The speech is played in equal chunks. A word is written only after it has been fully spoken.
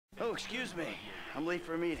Oh, excuse me. I'm late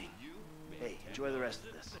for a meeting. Hey, enjoy the rest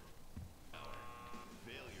of this.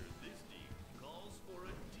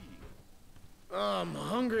 I'm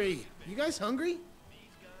hungry. You guys hungry?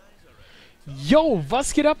 Yo,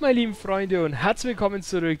 was geht ab, meine lieben Freunde, und herzlich willkommen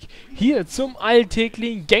zurück hier zum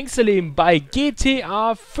alltäglichen Gangsterleben bei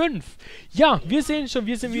GTA 5. Ja, wir sehen schon,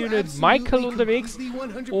 wir sind wieder mit Michael unterwegs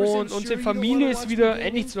und unsere Familie ist wieder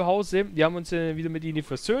endlich zu Hause. Wir haben uns wieder mit ihnen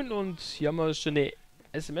versöhnt und hier haben wir schon eine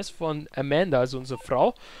SMS von Amanda, also unsere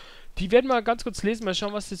Frau. Die werden wir ganz kurz lesen, mal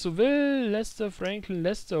schauen, was sie so will. Lester, Franklin,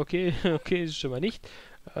 Lester, okay, okay, ist schon mal nicht.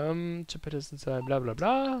 Chip Patterson sein, bla bla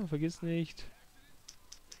bla, vergiss nicht.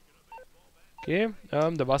 Okay,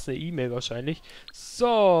 da war es eine E-Mail wahrscheinlich.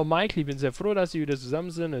 So, Michael, ich bin sehr froh, dass sie wieder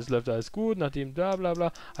zusammen sind. Es läuft alles gut, nachdem bla bla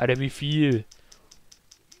bla. Alter, wie viel?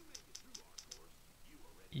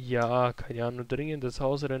 Ja, keine Ahnung, dringend das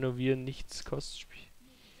Haus renovieren, nichts kostet.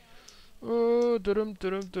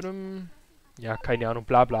 Ja, keine Ahnung,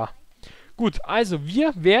 bla bla. Gut, also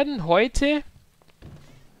wir werden heute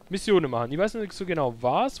Missionen machen. Ich weiß nicht so genau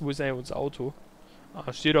was. Wo ist eigentlich unser Auto?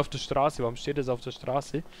 Ah, steht auf der Straße. Warum steht das auf der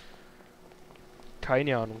Straße?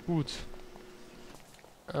 Keine Ahnung. Gut.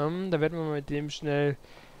 Da werden wir mal mit dem schnell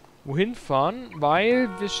wohin fahren,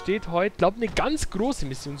 weil es steht heute, glaube ich, eine ganz große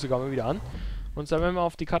Mission sogar mal wieder an. Und zwar, wenn wir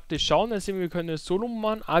auf die Karte schauen, dann sehen wir, wir können das Solo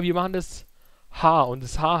machen. Ah, wir machen das H. Und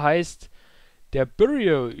das H heißt der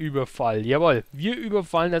Burial-Überfall. Jawohl. Wir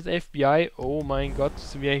überfallen das FBI. Oh mein Gott,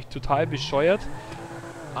 sind wir eigentlich total bescheuert.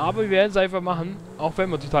 Aber wir werden es einfach machen, auch wenn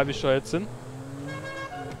wir total bescheuert sind.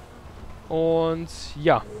 Und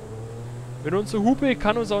ja. Mit unserer Hupe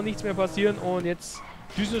kann uns auch nichts mehr passieren. Und jetzt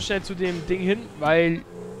düsen wir schnell zu dem Ding hin, weil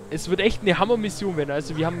es wird echt eine Hammer-Mission werden.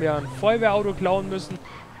 Also wir haben ja ein Feuerwehrauto klauen müssen.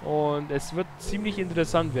 Und es wird ziemlich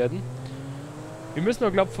interessant werden. Wir müssen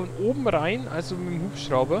auch, glaube ich, von oben rein, also mit dem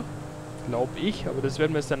Hubschrauber. Glaube ich, aber das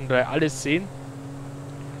werden wir jetzt dann alles sehen.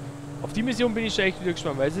 Auf die Mission bin ich schon echt wieder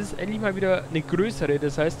gespannt, weil es ist endlich mal wieder eine größere.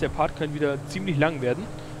 Das heißt, der Part kann wieder ziemlich lang werden,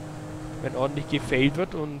 wenn ordentlich gefailt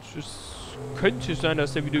wird. Und es könnte sein,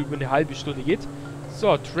 dass der wieder über eine halbe Stunde geht.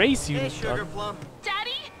 So, Tracy ruft an.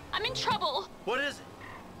 Daddy, I'm in trouble. What is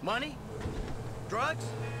it? Money? Drugs?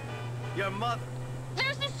 Your mother?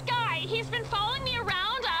 There's this guy. He's been following me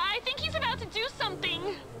around. I think he's about to do something.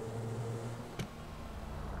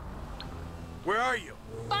 Where are you?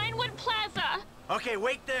 Vinewood Plaza. Okay,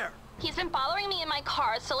 wait there. He's been bothering me in my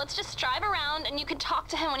car, so let's just drive around and you can talk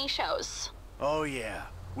to him when he shows. Oh yeah,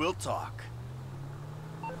 we'll talk.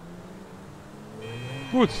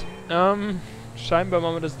 Gut, scheinbar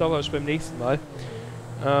machen wir das doch erst beim nächsten Mal.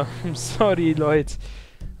 Sorry, Leute.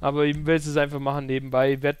 Aber ich will es einfach machen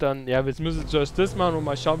nebenbei. Ich werde dann, ja, jetzt müssen wir zuerst das machen und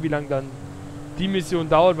mal schauen, wie lange dann die Mission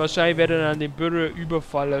dauert. Wahrscheinlich werde ich dann den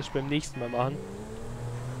Bürgerüberfall erst beim nächsten Mal machen.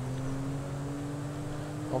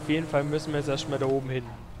 Auf jeden Fall müssen wir jetzt erstmal da oben hin.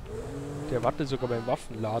 Der wartet sogar beim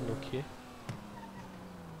Waffenladen, okay.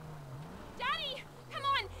 Daddy, come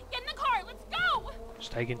on, get in the car, let's go!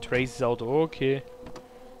 Steig in Tracys Auto, okay.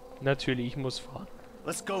 Natürlich, ich muss fahren.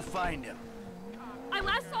 Let's go find him. I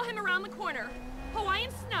last saw him around the corner.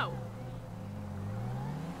 Hawaiian snow.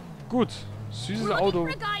 Gut, süßes We're Auto.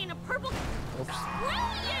 looking for a guy in a purple... Ups. Screw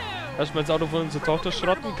you! Erstmal das Auto von unserer Purple Tochter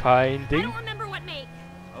schrotten, convertible. kein I Ding. don't remember what make.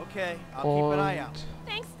 Okay, I'll keep an eye out. Und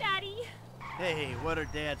Thanks, Daddy. Hey, what are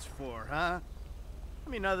dads for, huh? I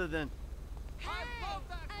mean, other than...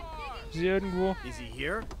 ist sie irgendwo? Is he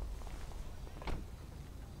here?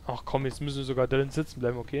 Ach komm, jetzt müssen wir sogar drin sitzen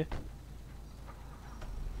bleiben, okay?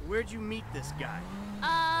 Where'd you meet this guy?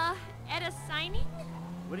 At a signing?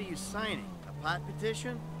 What are you signing? A pot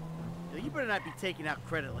petition? You better not be taking out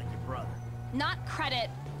credit like your brother. Not credit.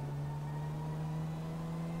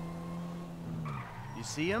 You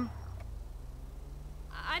see him?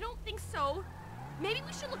 I don't think so. Maybe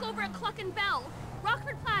we should look over at Cluck and Bell.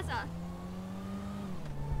 Rockford Plaza.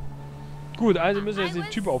 Gut, also müssen wir jetzt I den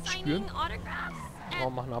was Typ aufspüren. signing autographs Oh,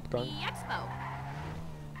 at machen Abgang. the expo.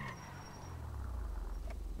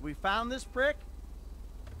 We found this prick?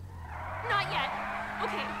 Not yet.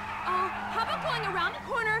 Okay, how about going around the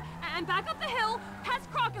corner and back up the hill past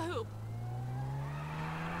Crockahoop?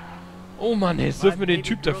 Oh Mann, jetzt dürfen wir den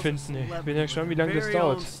Typ da finden. Ich bin ja gespannt, wie lange das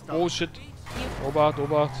dauert. Oh shit. Obacht,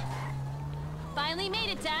 Obacht. Finally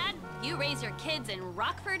made it, Dad. You raise your kids in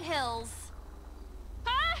Rockford Hills.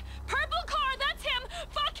 Ah! Purple car, that's him!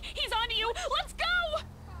 Fuck, he's onto you! Let's go!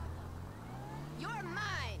 You're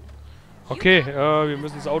mine. Okay, wir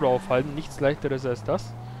müssen das Auto aufhalten. Nichts leichteres als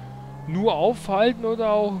das. Nur aufhalten oder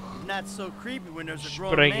auch Not so creepy when there's a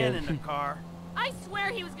grown man in the car. I swear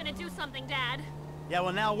he was gonna do something, Dad. Yeah,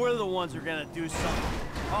 well now we're the ones who are gonna do something.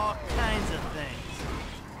 All kinds of things.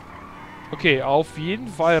 Okay, auf jeden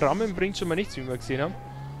Fall rammen bringt schon mal nichts, wie wir gesehen haben.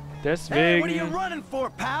 Hey, what are you Deswegen... running for,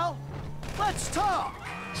 pal? Let's talk.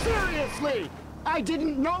 Seriously! I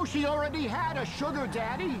didn't know she already had a sugar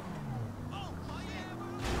daddy.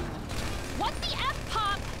 What the F,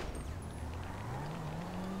 Pop?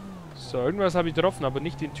 So, irgendwas habe ich getroffen, aber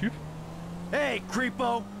nicht den Typ. Hey,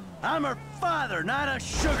 creepo. I'm her father, not a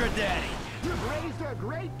sugar daddy. You've raised a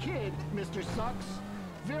great kid, Mr. Sucks.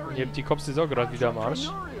 Very Ihr habt die Cops jetzt auch gerade wieder am Arsch.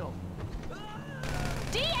 entrepreneurial.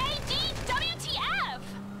 D-A-D-W-T-F!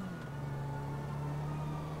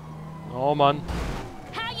 Oh Mann.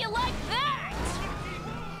 How you like that?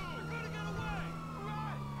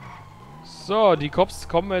 So, die Cops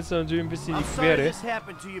kommen jetzt natürlich ein bisschen in I'm die sorry Quere. this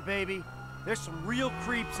happened to you, baby. There's some real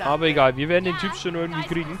creeps out Aber there. egal, wir werden den Typ schon irgendwie Guys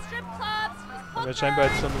kriegen. in strip clubs, Haben wir scheinbar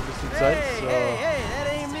jetzt noch ein bisschen Zeit. Hey, So. hey, hey, that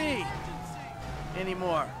ain't me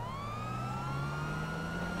anymore.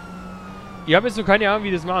 Ich habe jetzt so keine Ahnung, wie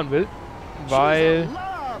ich das machen will. Weil... She's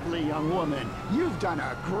a lovely young woman. You've done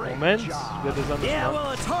a great Moment, job. wird das anders Yeah, machen.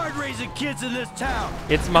 well, it's hard raising kids in this town.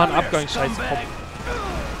 Jetzt machen Come here, Abgang, scheiß scumbag. Kopf.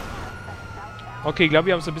 Okay, ich glaube,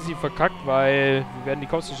 wir haben es ein bisschen verkackt, weil wir werden die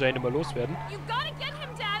Cops wahrscheinlich nicht mehr loswerden. You gotta get him,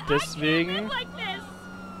 Dad. Deswegen- I can't live like this.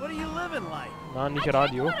 What are you living like? Na, I nicht can't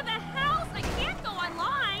Radio. go out of the house. I can't go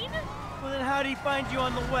online. Well, then how do you find you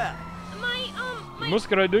on the web? Ich muss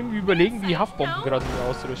gerade irgendwie überlegen, wie Haftbomben gerade wieder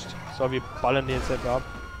ausrüstet. So, wir ballern den jetzt einfach ab.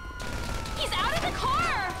 He's out of the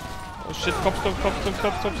car. Oh shit, Kopf.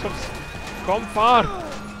 Komm, fahr!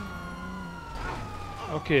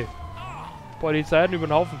 Okay. Polizei hat über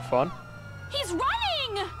den Haufen gefahren. He's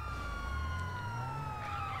running.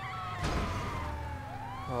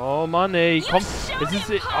 Oh Mann, ey, komm. Es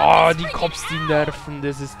ist... Oh, die Cops, die nerven.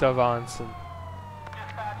 Das ist der Wahnsinn.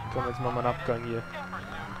 Komm, jetzt machen wir einen Abgang hier.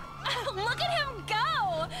 Look at him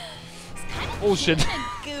go. It's kind of Oh shit. cute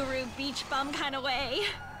in a guru beach bum kind of way.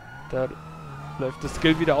 Da läuft das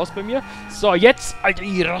Skill wieder aus bei mir. So, jetzt. Alter,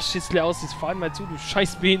 ich rasch jetzt gleich aus. Jetzt fahr mal zu, du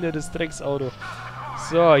scheiß behindertes Drecksauto.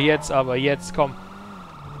 So, jetzt aber. Jetzt, komm.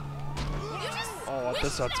 You just Oh,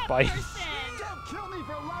 das squished hat's that bei. person. Don't kill me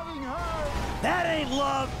for loving her. That ain't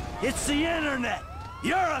love. It's the internet.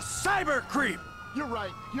 You're a cyber creep. You're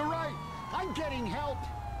right. You're right. I'm getting help.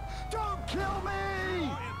 Don't kill me.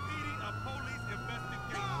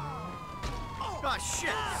 Oh, shit.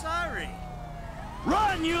 Sorry.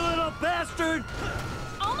 Run, you little bastard.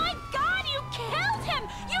 Oh my God! You killed him.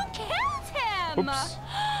 You killed him. Oops.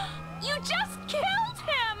 You just killed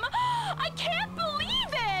him. I can't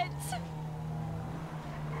believe it.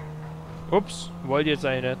 Ups, wollt ihr jetzt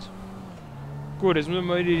eigentlich nicht. Gut, jetzt müssen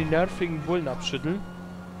wir wieder die nervigen Bullen abschütteln.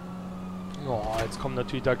 Oh, jetzt kommen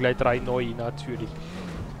natürlich da gleich 3 neue, natürlich.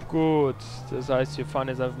 Gut, das heißt, wir fahren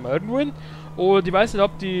jetzt einfach mal irgendwo hin. Und ich weiß nicht,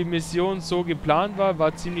 ob die Mission so geplant war.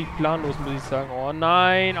 War ziemlich planlos, muss ich sagen. Oh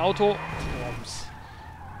nein, Auto. Bombs.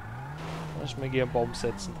 Lass mal hier einen Baum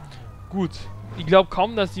setzen. Gut, ich glaube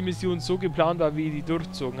kaum, dass die Mission so geplant war, wie ich die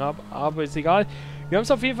durchgezogen habe. Aber ist egal. Wir haben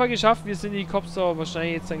es auf jeden Fall geschafft. Wir sind die Cops aber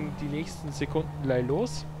wahrscheinlich jetzt dann die nächsten Sekunden gleich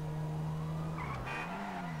los.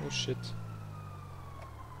 Oh shit.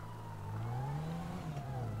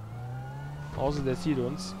 Außer der sieht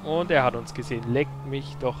uns. Und er hat uns gesehen. Leckt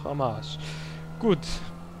mich doch am Arsch. Gut.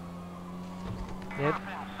 Jetzt.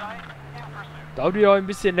 Dauert ja ein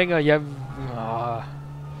bisschen länger. Ja. Ah.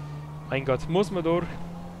 Mein Gott, muss man durch.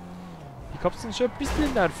 Die Cops sind schon ein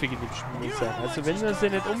bisschen nervig in dem Spiel, muss ich sagen. Also wenn man sie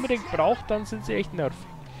nicht unbedingt braucht, dann sind sie echt nervig.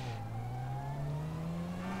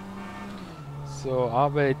 So,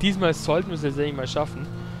 aber diesmal sollten wir es jetzt endlich mal schaffen.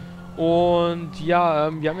 Und ja,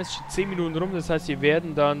 wir haben jetzt schon 10 Minuten rum. Das heißt, wir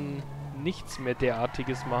werden dann nichts mehr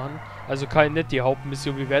derartiges machen. Also nicht die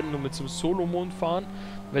Hauptmission, wir werden nur mit zum Solomon fahren,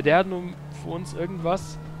 weil der hat nun für uns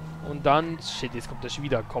irgendwas und dann, shit, jetzt kommt der schon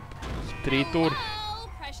wieder Kopf. Ich dreh durch. Hello,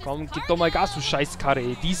 precious Komm, gib doch mal Gas, du Scheißkarre,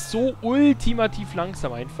 ey. Die ist so ultimativ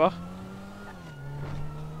langsam einfach.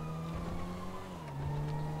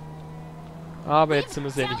 Aber jetzt sind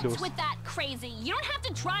wir sehr nicht los. With that crazy. You don't have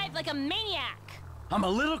to drive like a maniac. I'm a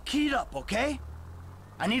little keyed up, okay?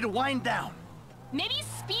 I need to wind down. Maybe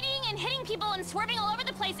speeding and hitting people and swerving all over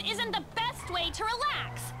the place isn't the best way to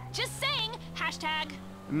relax. Just saying. Hashtag.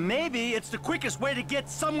 Maybe it's the quickest way to get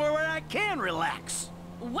somewhere where I can relax.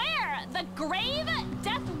 Where? The grave?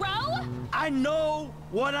 Death row? I know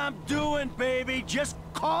what I'm doing, baby. Just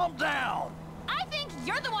calm down. I think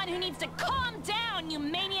you're the one who needs to calm down, you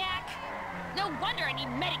maniac. No wonder I need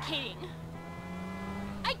medicating.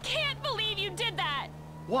 I can't believe you did that.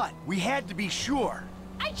 What? We had to be sure.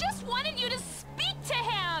 I just wanted you to speak to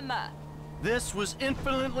him. This was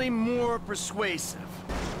infinitely more persuasive.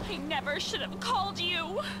 I never should have called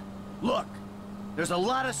you. Look, there's a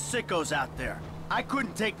lot of sickos out there. I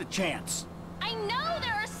couldn't take the chance. I know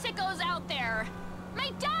there are sickos out there.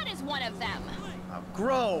 My dad is one of them. Now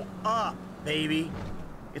grow up, baby.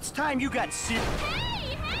 It's time you got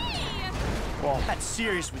Hey! got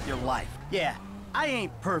serious with your life. Yeah, I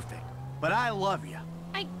ain't perfect, but I love you.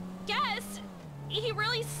 I guess. He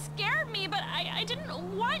really scared me, but I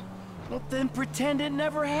didn't want... Well, then pretend it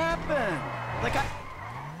never happened. Like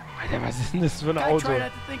Alter, was ist denn das für ein I Auto? try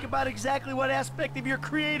not to think about exactly what aspect of your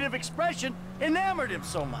creative expression enamored him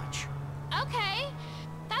so much. Okay,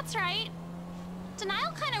 that's right.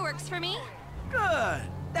 Denial kind of works for me. Good.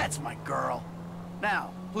 That's my girl.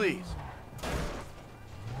 Now, please.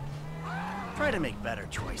 Try to make better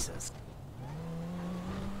choices.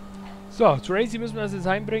 So, Tracy müssen wir das jetzt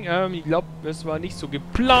heimbringen. Ich glaube, es war nicht so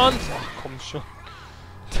geplant. Ach, komm schon.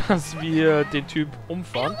 Dass wir den Typ I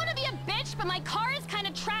umfahren. don't want to be a bitch, but my car is kind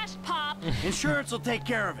of trashed, Pop. Insurance will take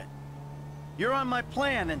care of it. You're on my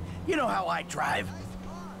plan, and you know how I drive.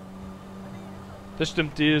 Das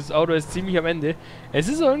stimmt, das Auto ist ziemlich am Ende. Es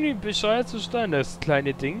ist irgendwie bescheuert zu steuern, das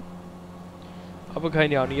kleine Ding. Aber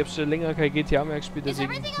keine Ahnung, ich habe schon länger kein GTA mehr gespielt, Is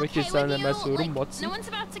deswegen everything möchte ich okay jetzt with dann mal you? so Like, rummotzen. no one's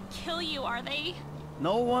about to kill you, are they?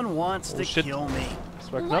 No one wants Oh, to shit. kill me.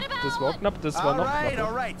 Das war knapp, das war knapp, das war noch All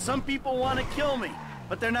knapper. right. Some people want to kill me,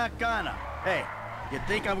 but they're not gonna. Hey, you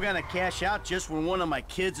think I'm gonna cash out just when one of my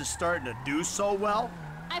kids is starting to do so well?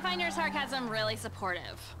 I find your sarcasm really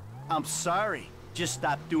supportive. I'm sorry. Just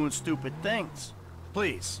stop doing stupid things.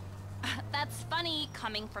 Please. That's funny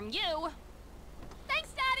coming from you. Thanks,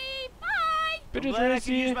 Daddy. Bye. Bitte, I'm glad I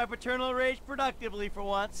can use Tracy. my paternal rage productively for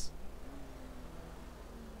once.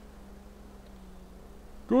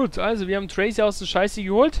 Gut, also wir haben Tracy aus der Scheiße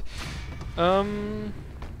geholt.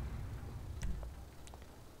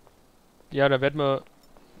 Ja, da werden wir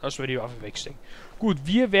erstmal die Waffe wegstecken. Gut,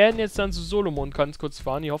 wir werden jetzt dann zu Solomon ganz kurz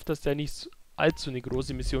fahren. Ich hoffe, dass der nicht allzu eine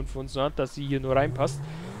große Mission für uns hat, dass sie hier nur reinpasst.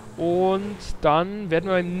 Und dann werden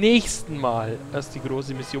wir beim nächsten Mal erst die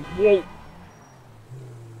große Mission... Wow!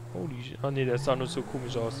 Holy shit. Ah ne, der sah nur so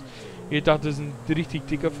komisch aus. Ich dachte, das ist ein richtig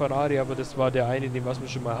dicker Ferrari, aber das war der eine, den was wir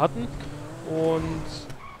schon mal hatten. Und...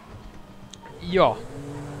 ja.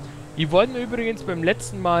 Ich wollte mir übrigens beim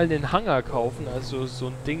letzten Mal einen Hangar kaufen, also so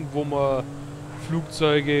ein Ding, wo man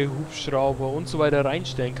Flugzeuge, Hubschrauber und so weiter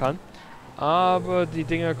reinstellen kann. Aber die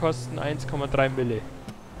Dinger kosten 1,3 Mille.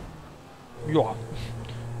 Ja.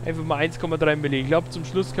 Einfach mal 1,3 Mille. Ich glaube, zum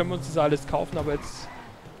Schluss können wir uns das alles kaufen, aber jetzt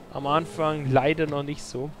am Anfang leider noch nicht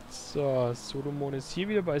so. So, Solomon ist hier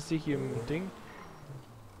wieder bei sich im Ding.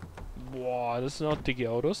 Boah, das sind auch dicke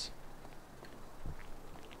Autos.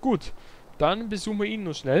 Gut, dann besuchen wir ihn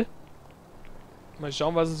nur schnell. Mal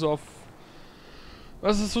schauen, was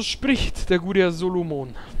er so spricht, der gute Herr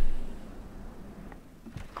Solomon.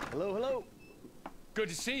 Hello, hello. Good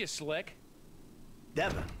to see you, Slick.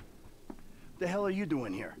 Devin. What the hell are you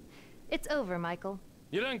doing here? It's over, Michael.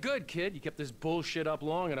 You done good, kid. You kept this bullshit up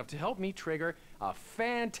long enough to help me trigger a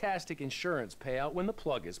fantastic insurance payout when the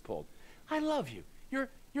plug is pulled. I love you. You're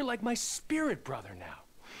like my spirit brother now.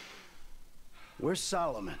 Where's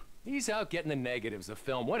Solomon? He's out getting the negatives of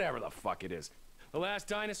film, whatever the fuck it is. The last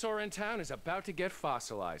dinosaur in town is about to get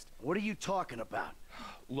fossilized. What are you talking about?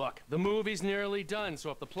 Look, the movie's nearly done,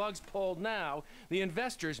 so if the plug's pulled now, the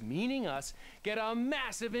investors, meaning us, get a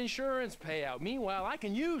massive insurance payout. Meanwhile, I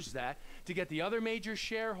can use that to get the other major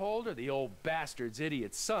shareholder, the old bastard's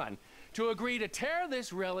idiot son, to agree to tear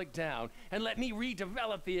this relic down and let me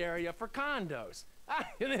redevelop the area for condos.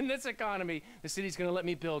 In this economy, the city's gonna let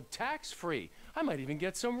me build tax-free. I might even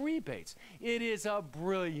get some rebates. It is a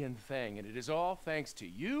brilliant thing, and it is all thanks to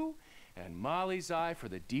you and Molly's eye for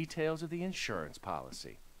the details of the insurance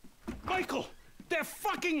policy. Michael, they're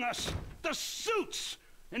fucking us! The suits!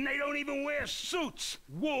 And they don't even wear suits!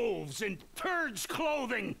 Wolves in turds'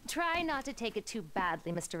 clothing! Try not to take it too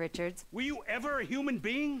badly, Mr. Richards. Were you ever a human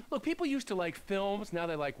being? Look, people used to like films, now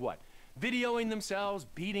they like what? Videoing themselves,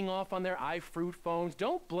 beating off on their iFruit phones.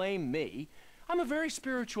 Don't blame me. I'm a very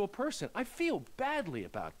spiritual person. I feel badly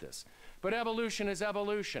about this. But evolution is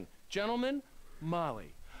evolution. Gentlemen,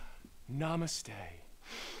 Molly, namaste.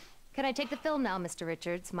 Can I take the film now, Mr.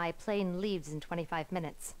 Richards? My plane leaves in 25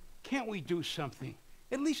 minutes. Can't we do something?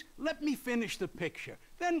 At least let me finish the picture,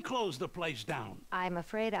 then close the place down. I'm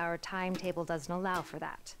afraid our timetable doesn't allow for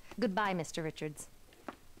that. Goodbye, Mr. Richards.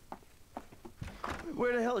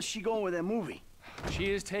 Where the hell is she going with that movie?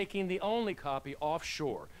 She is taking the only copy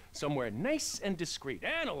offshore, somewhere nice and discreet.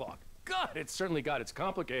 Analog. God, it's certainly got its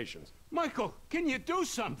complications. Michael, can you do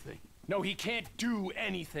something? No, he can't do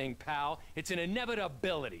anything, pal. It's an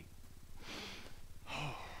inevitability.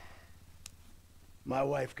 My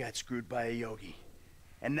wife got screwed by a yogi.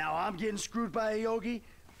 And now I'm getting screwed by a yogi?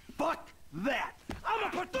 Fuck that. I'm a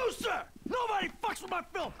producer. Nobody fucks with my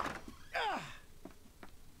film.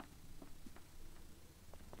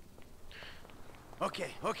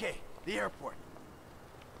 Okay, okay. The airport.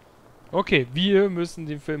 Okay, wir müssen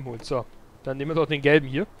den Film holen. So, dann nehmen wir doch den gelben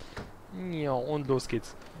hier. Ja, und los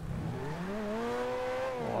geht's.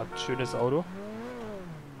 Oh, schönes Auto.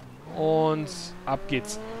 Und ab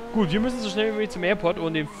geht's. Gut, wir müssen so schnell wie möglich zum Airport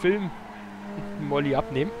und den Film Molly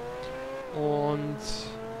abnehmen. Und...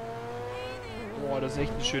 Boah, das ist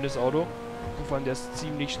echt ein schönes Auto. Und vor allem, der ist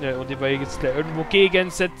ziemlich schnell. Und den wir jetzt gleich irgendwo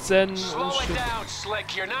gegensetzen. Slow it down, Slick.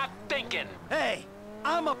 You're not thinking. Hey,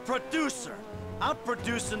 I'm a producer. I'm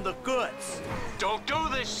producing the goods. Don't do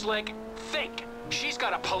this, Slick. Think. She's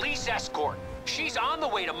got a police escort. She's on the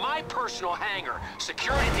way to my personal hangar.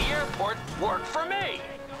 Security at the airport worked for me.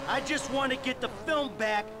 I just want to get the film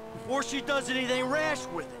back before she does anything rash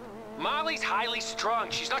with it. Molly's highly strung.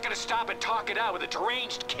 She's not gonna stop and talk it out with a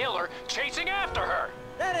deranged killer chasing after her.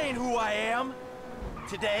 That ain't who I am.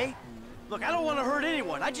 Today, look, I don't want to hurt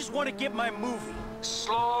anyone. I just want to get my movie.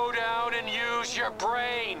 Slow down and use your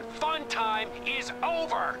brain. Fun time is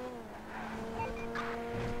over.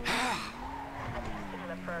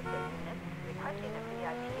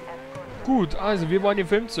 Gut, also wir wollen den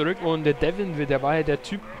Film zurück und der Devin, der war ja der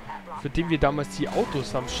Typ, für den wir damals die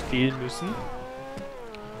Autos haben stehlen müssen.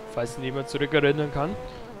 Falls sich jemand zurückerinnern kann.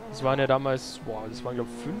 Das waren ja damals, boah, das waren glaube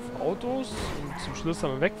ich 5 Autos und zum Schluss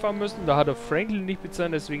haben wir wegfahren müssen. Da hat er Franklin nicht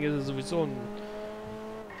bezahlt, deswegen ist er sowieso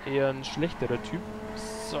eher ein schlechterer Typ.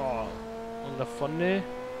 So, und da vorne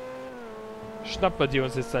schnappert die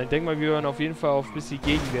uns jetzt ein. Ich denke mal, wir werden auf jeden Fall auf ein bisschen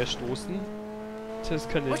Gegenwehr stoßen. Das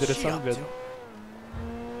könnte interessant werden.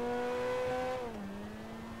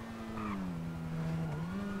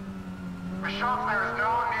 There is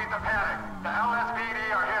no need to panic. The LSPD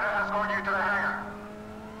are here to escort you to the hangar.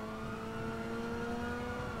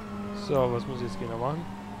 So, was muss ich jetzt genau machen?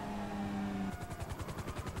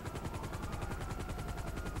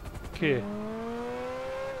 Okay.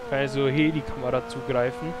 Also Heli-Kamera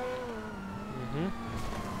zugreifen. Mhm.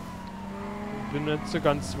 Bin nicht so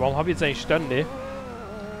ganz... Warum habe ich jetzt eigentlich Sterne?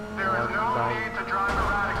 Oh nein.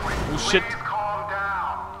 Oh shit.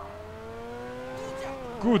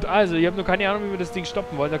 Gut, also, ich habe noch keine Ahnung, wie wir das Ding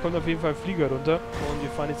stoppen wollen. Da kommt auf jeden Fall ein Flieger runter. Und wir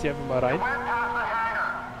fahren jetzt hier einfach mal rein.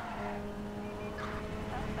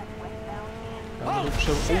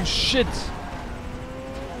 Oh shit!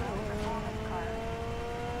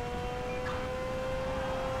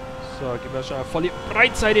 So, gehen wir schon mal voll die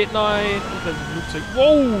Breitseite. Nein! Und dann ein Flugzeug.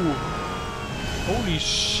 Wow! Holy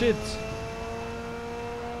shit!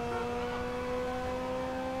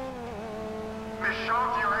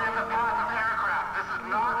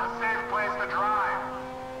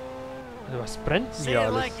 Was brennt denn hier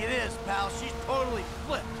alles? Da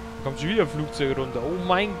kommt schon wieder ein Flugzeug runter. Oh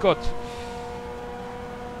mein Gott.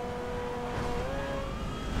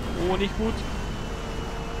 Oh, nicht gut.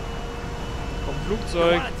 Kommt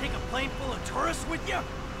Flugzeug.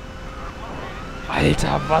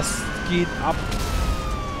 Alter, was geht ab?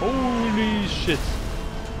 Holy shit.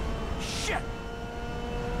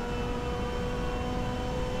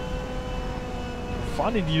 Wo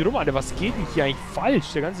fahren denn die rum, Alter? Was geht denn hier eigentlich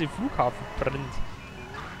falsch? Der ganze Flughafen brennt.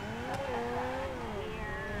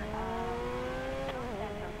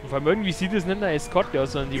 Und vor allem irgendwie sieht es nicht nach Escort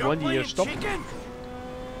aus, sondern die wollen die hier stoppen.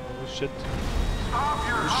 Oh shit.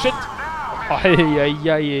 Oh shit.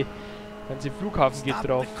 Eieiei. Der ganze Flughafen geht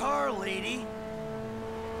drauf.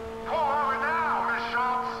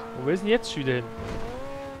 Wo ist denn jetzt wieder hin?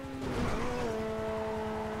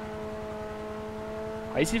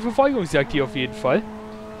 Heiße Verfolgungsjagd hier auf jeden Fall.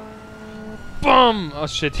 Bam! Oh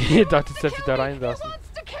shit, ich dachte, jetzt darf ich da reinlassen.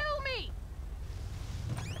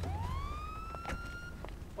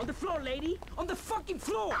 On the floor, lady! On the fucking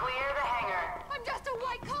floor! Clear the hangar. I'm just a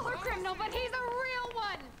white-collar criminal, but he's a real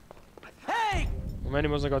one. Hey! Moment,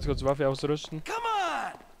 ich muss noch ganz kurz Waffe ausrüsten. Come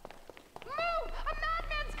on! Move! A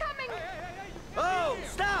madman's coming! Oh,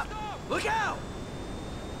 stop! Look out!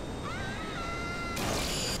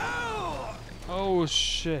 Oh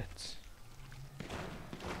shit.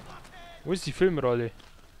 Wo ist die Filmrolle?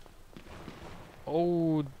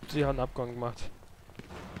 Oh, die haben einen Abgang gemacht.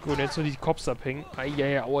 Gut, jetzt nur die Cops abhängen.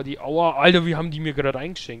 Eieiei, aua, die Aua. Alter, wie haben die mir gerade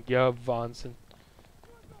eingeschenkt? Ja, Wahnsinn.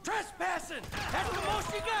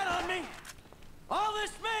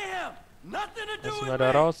 Lass mal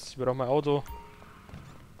da raus. Ich brauche mein Auto.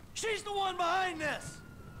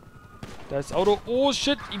 Da ist das Auto. Oh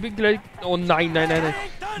shit, ich bin gleich... Oh nein, nein, nein, nein.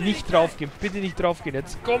 Nicht draufgehen. Bitte nicht draufgehen.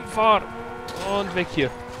 Jetzt komm, fahr. Und weg hier.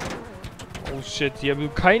 Oh shit, ich habe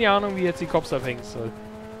keine Ahnung, wie jetzt die Cops abhängen soll.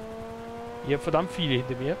 Ich habe verdammt viele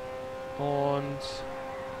hinter mir. Und...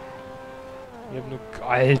 Wir haben nur...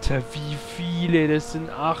 Alter, wie viele? Das sind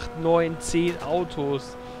 8, 9, 10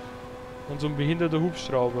 Autos. Und so ein behinderter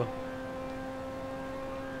Hubschrauber.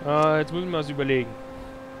 Jetzt müssen wir es überlegen.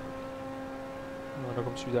 Da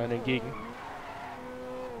kommt schon wieder einer entgegen.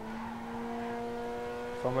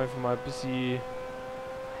 Fahren wir einfach mal ein bisschen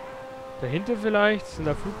dahinter vielleicht. Sind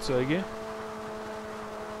da Flugzeuge?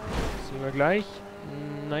 Sehen wir gleich.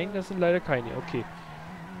 Nein, das sind leider keine. Okay.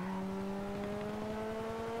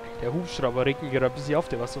 Der Hubschrauber regt mich gerade ein bisschen auf,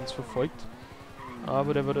 der was uns verfolgt.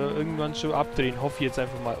 Aber der wird irgendwann schon abdrehen. Hoffe ich jetzt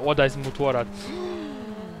einfach mal. Oh, da ist ein Motorrad.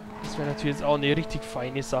 Das wäre natürlich jetzt auch eine richtig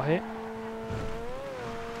feine Sache.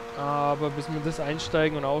 Aber bis wir das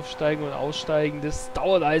einsteigen und aufsteigen und aussteigen, das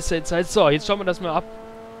dauert alles jetzt halt. So, jetzt schauen wir, dass wir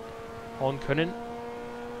abhauen können.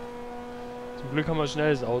 Zum Glück haben wir ein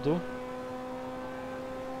schnelles Auto.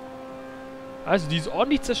 Also, die ist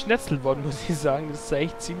ordentlich zerschnetzelt worden, muss ich sagen. Das sah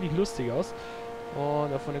echt ziemlich lustig aus.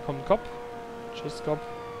 Und da vorne kommt ein Kopf. Tschüss, Kopf.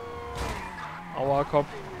 Aua, Kopf.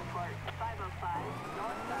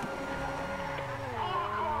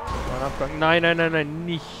 Abgang. Nein, nein, nein, nein,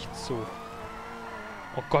 nicht so.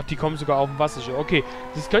 Oh Gott, die kommen sogar auf dem Wasser. Okay,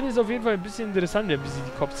 das könnte jetzt auf jeden Fall ein bisschen interessant werden, wie sie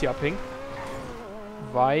die Cops hier abhängen.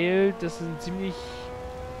 Weil das ist eine ziemlich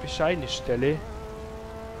bescheidene Stelle.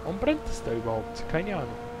 Warum brennt das da überhaupt? Keine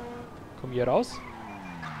Ahnung. Komm hier raus.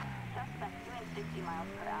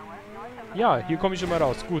 Ja, hier komme ich schon mal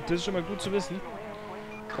raus. Gut, das ist schon mal gut zu wissen.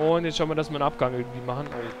 Und jetzt schauen wir, dass wir einen Abgang irgendwie machen.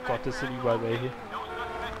 Oh Gott, das sind überall welche.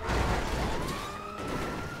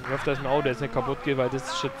 Ich hoffe, dass ein Auto jetzt nicht kaputt geht, weil das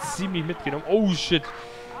ist schon ziemlich mitgenommen. Oh shit.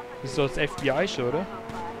 Das ist doch das FBI schon, oder?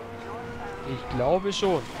 Ich glaube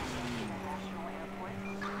schon.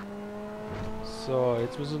 So,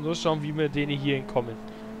 jetzt müssen wir nur schauen, wie wir denen hier entkommen.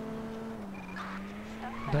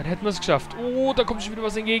 Und dann hätten wir es geschafft. Oh, da kommt schon wieder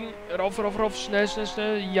was entgegen. Rauf, rauf, rauf. Schnell, schnell,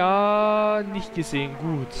 schnell. Ja, nicht gesehen.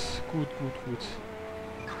 Gut. Gut, gut, gut.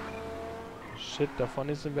 Shit, da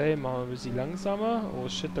vorne sind welche. Machen wir ein bisschen langsamer. Oh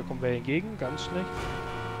shit, da kommt wer entgegen. Ganz schlecht.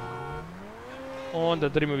 Und da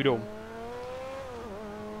drehen wir wieder um.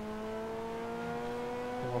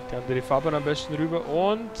 Dann auf die andere Fahrbahn am besten rüber.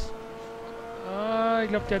 Und... ich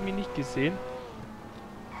glaube, der hat mich nicht gesehen.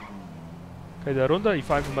 Kann ich da runter? Ich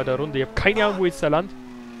fahre einfach mal da runter. Ich habe keine Ahnung, wo jetzt da land.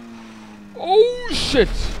 Oh, shit!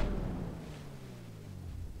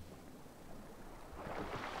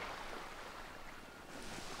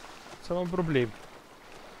 Jetzt haben wir ein Problem.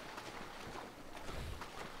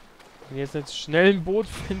 Wenn ich jetzt nicht schnell ein Boot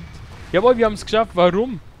finde... Jawohl, wir haben es geschafft.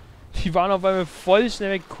 Warum? Die waren auf einmal voll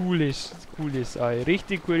schnell weg. Cooles Ei.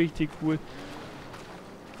 Richtig cool, richtig cool.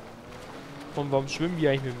 Und warum schwimmen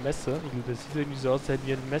wir eigentlich mit dem Messer? Das sieht irgendwie so aus, als hätten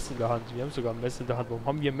wir ein Messer in der Hand. Wir haben sogar ein Messer in der Hand. Warum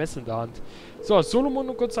haben wir ein Messer in der Hand? So, Solomon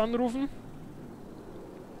noch kurz anrufen.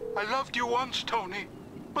 I loved you once, Tony,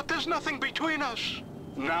 but there's nothing between us.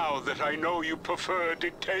 Now that I know you prefer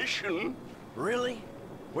dictation. Really?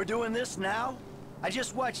 We're doing this now? I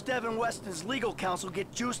just watched Devin Weston's legal counsel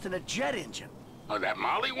get juiced in a jet engine. Oh, that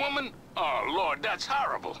Molly woman? Oh, Lord, that's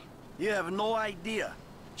horrible. You have no idea.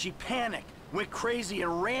 She panicked, went crazy,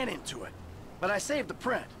 and ran into it. But I saved the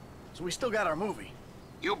print, so we still got our movie.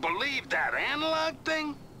 You believe that analog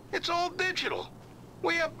thing? It's all digital.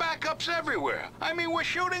 We have backups everywhere. I mean, we're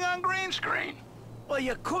shooting on green screen. Well,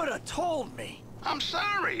 you could have told me. I'm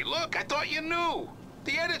sorry. Look, I thought you knew.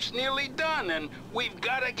 The edit's nearly done, and we've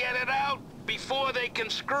got to get it out before they can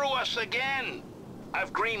screw us again.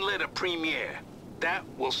 I've greenlit a premiere. That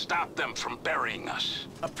will stop them from burying us.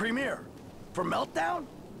 A premiere? For Meltdown?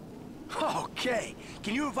 Okay.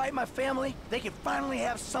 Can you invite my family? They can finally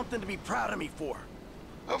have something to be proud of me for.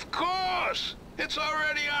 Of course! It's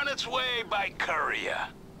already on its way by courier.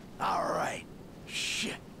 All right.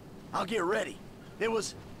 Shit. I'll get ready. It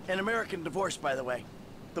was an American Divorce, by the way.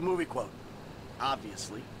 The movie quote.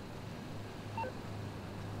 Obviously.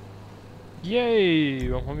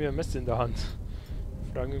 Yay! Warum haben wir ein Messer in der Hand?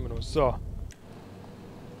 Fragen wir immer noch. So.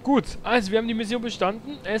 Gut, also wir haben die Mission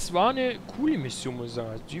bestanden. Es war eine coole Mission, muss ich sagen.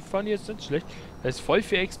 Also die fand ich jetzt nicht schlecht. Da ist voll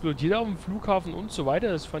viel explodiert auf dem Flughafen und so weiter.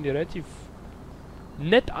 Das fand ich relativ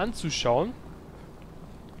nett anzuschauen.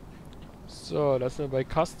 So, das sind wir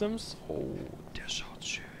bei Customs. Oh, der schaut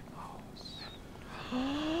schön aus.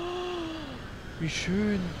 Wie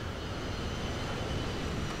schön.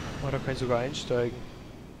 Oh, da kann ich sogar einsteigen.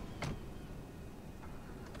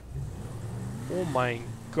 Oh mein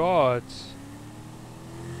Gott.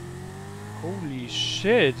 Holy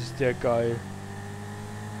shit, ist der geil.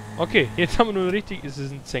 Okay, jetzt haben wir nur richtig... Ist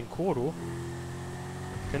es ein Zenkoro?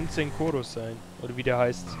 Kann ein Zenkoro sein. Oder wie der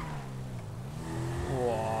heißt.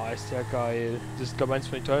 Boah, ist der geil. Das ist, glaube ich, eins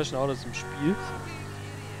von den teuersten Autos im Spiel.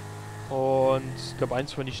 Und ich glaube,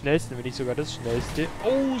 eins von den schnellsten, wenn nicht sogar das schnellste.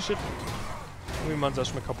 Oh, shit. Wir machen es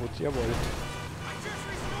erstmal kaputt. Jawohl.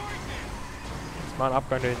 Jetzt mal einen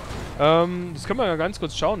Abgang dahin. Das können wir ja ganz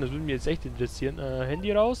kurz schauen. Das würde mich jetzt echt interessieren.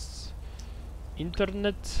 Handy raus.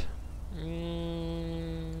 Internet.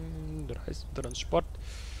 Transport.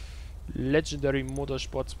 Legendary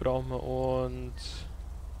Motorsports brauchen wir und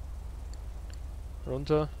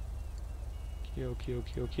runter.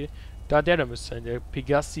 Okay. Der müsste sein. Der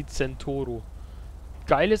Pegasi Centauro.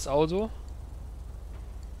 Geiles Auto.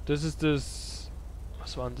 Das ist das...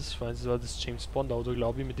 Was war denn das für eins? Das war das James Bond Auto,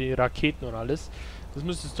 glaube ich, mit den Raketen und alles. Das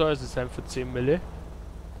müsste das teuerste sein für 10 Mille.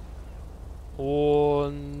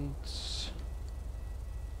 Und...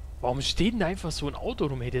 Warum steht denn da einfach so ein Auto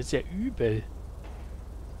rum? Hey, das ist ja übel.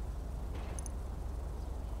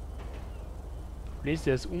 Problem ist,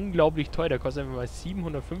 der ist unglaublich teuer. Der kostet einfach mal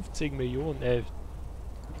 750 Millionen.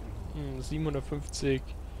 750...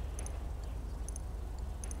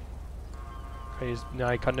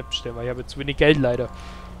 Nein, ich kann nicht bestellen, weil ich habe zu wenig Geld leider.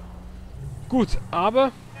 Gut,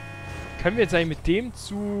 aber können wir jetzt eigentlich mit dem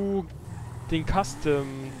zu den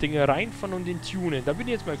Custom-Dinger reinfahren und den tunen? Da bin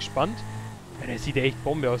ich jetzt mal gespannt. Ja, der sieht ja echt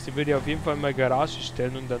Bombe aus. Den würde ich auf jeden Fall in meine Garage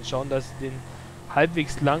stellen und dann schauen, dass ich den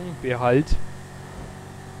halbwegs lang behalte.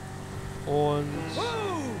 Und...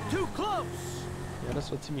 Ja, das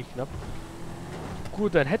war ziemlich knapp.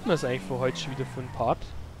 Gut, dann hätten wir es eigentlich für heute schon wieder für einen Part.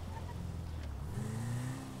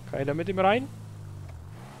 Kann ich da mit ihm rein?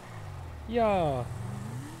 Ja.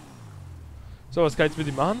 So, was kann ich jetzt mit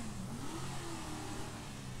ihm machen?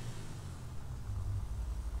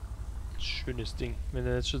 Schönes Ding. Wenn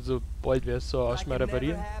er jetzt schon so bald wäre, so erstmal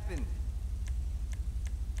reparieren.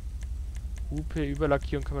 Hupe,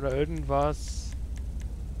 Überlackierung, kann man da irgendwas?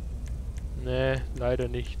 Nee, leider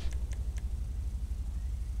nicht.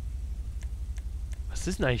 Was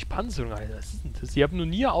ist denn eigentlich Panzerung, Alter? Was ist denn das? Ich habe noch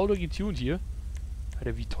nie ein Auto getuned hier.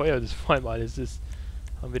 Alter, wie teuer das vor allem alles ist.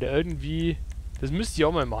 Haben wir da irgendwie... Das müsste ich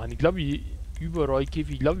auch mal machen. Ich glaube, ich glaube,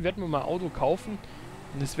 ich werde mir mal ein Auto kaufen.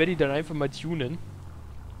 Und das werde ich dann einfach mal tunen.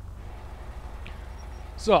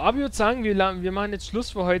 So, aber ich würde sagen, wir machen jetzt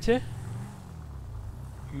Schluss für heute.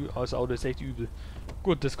 Das Auto ist echt übel.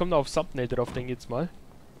 Gut, das kommt auf Thumbnail drauf, denke ich jetzt mal.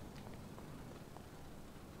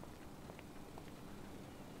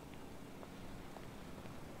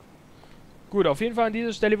 Gut, auf jeden Fall an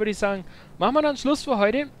dieser Stelle würde ich sagen, machen wir dann Schluss für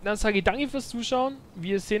heute. Dann sage ich danke fürs Zuschauen.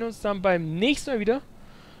 Wir sehen uns dann beim nächsten Mal wieder.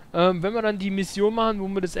 Wenn wir dann die Mission machen, wo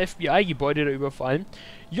wir das FBI-Gebäude da überfallen.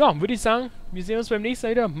 Ja, würde ich sagen, wir sehen uns beim nächsten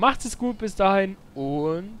Mal wieder. Macht es gut, bis dahin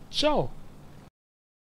und ciao.